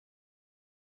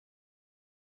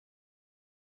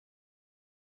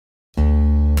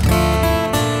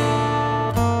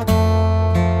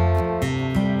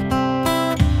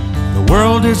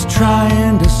is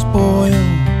trying to spoil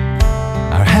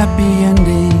our happy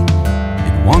ending.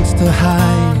 It wants to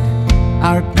hide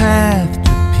our path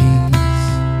to peace,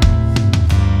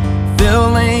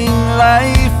 filling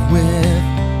life with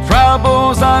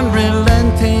troubles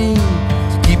unrelenting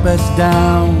to keep us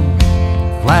down,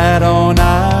 flat on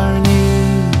our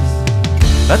knees.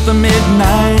 But the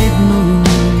midnight moon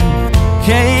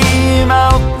came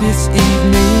out this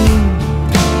evening,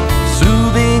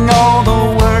 soothing all the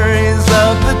worries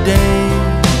of the day,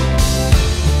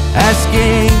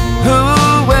 asking who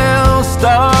will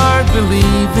start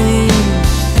believing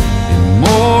in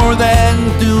more than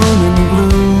doom and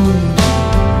gloom.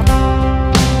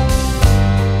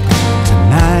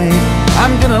 Tonight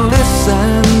I'm gonna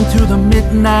listen to the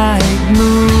midnight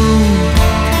moon.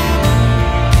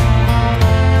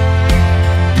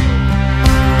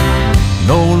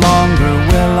 No longer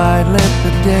will I let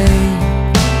the day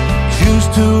choose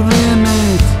to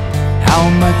limit how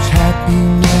much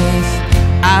happiness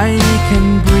I can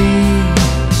breathe.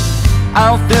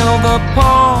 I'll fill the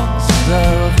pulse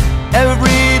of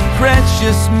every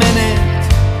precious minute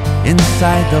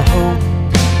inside the hope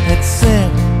that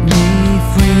set me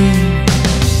free.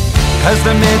 'Cause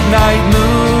the midnight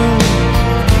moon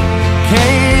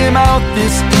came out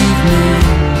this evening,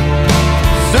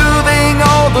 soothing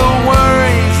all the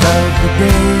worries of the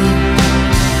day,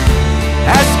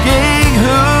 asking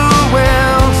who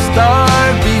will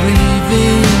start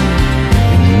believing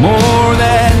in more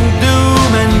than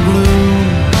doom and gloom.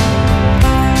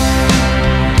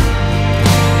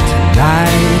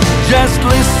 Tonight, just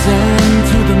listen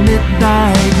to the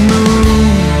midnight moon.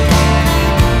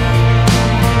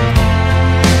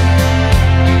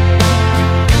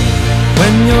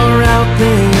 When you're out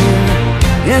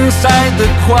there inside the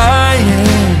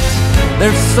quiet,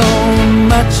 there's so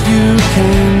much you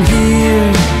can hear.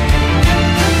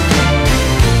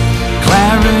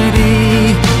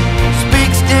 Clarity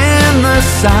speaks in the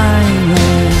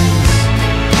silence,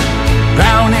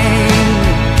 drowning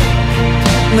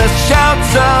the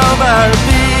shouts of our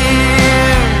fear.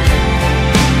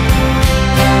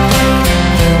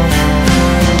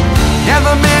 Yeah,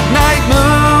 the midnight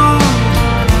moon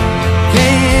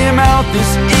came out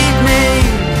this evening,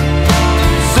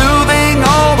 soothing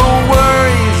all the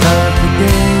worries of the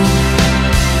day,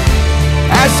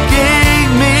 asking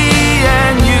me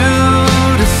and you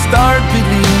to start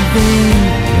believing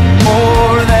in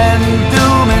more than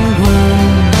doom and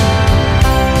gloom.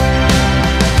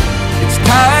 It's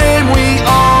time we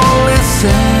all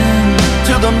listen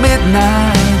to the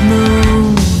midnight moon.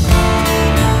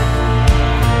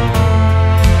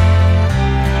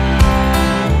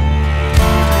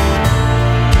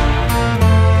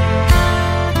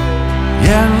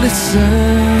 Yeah,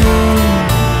 listen.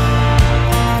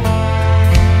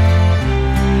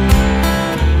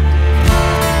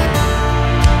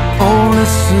 Oh,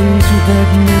 listen to that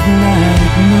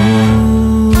midnight moon.